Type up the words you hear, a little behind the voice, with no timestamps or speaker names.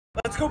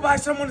go buy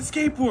someone a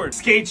skateboard.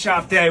 Skate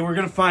shop day. We're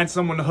gonna find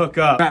someone to hook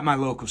up at my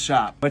local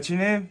shop. What's your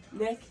name?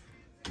 Nick.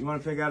 You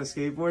want to pick out a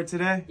skateboard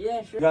today?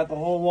 Yeah, sure. We got the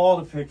whole wall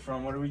to pick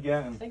from. What are we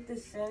getting? Like the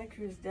Santa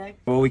Cruz deck.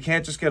 Well, we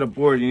can't just get a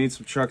board. You need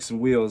some trucks and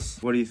wheels.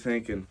 What are you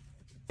thinking?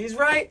 He's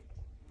right.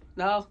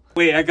 No.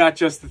 Wait, I got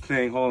just the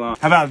thing. Hold on.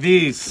 How about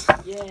these?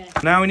 Yeah.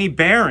 Now we need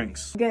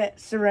bearings. Get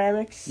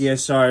ceramics. Yeah,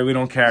 sorry, we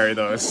don't carry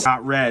those.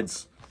 Got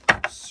reds.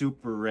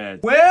 Super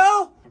red.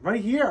 Will?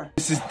 Right here.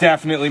 This is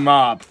definitely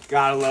mob.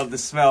 Gotta love the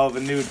smell of a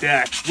new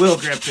deck. Will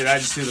gripped it. I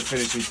just do the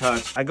finishing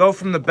touch. I go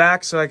from the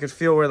back so I can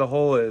feel where the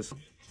hole is.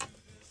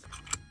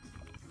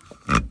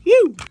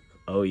 Phew.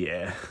 Oh,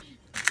 yeah.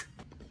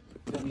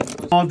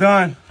 All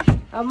done.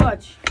 How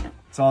much?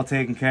 It's all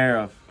taken care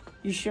of.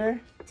 You sure?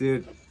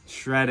 Dude,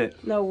 shred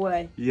it. No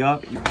way.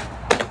 Yup.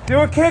 Do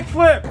a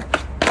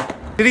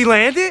kickflip. Did he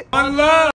land it? Unload.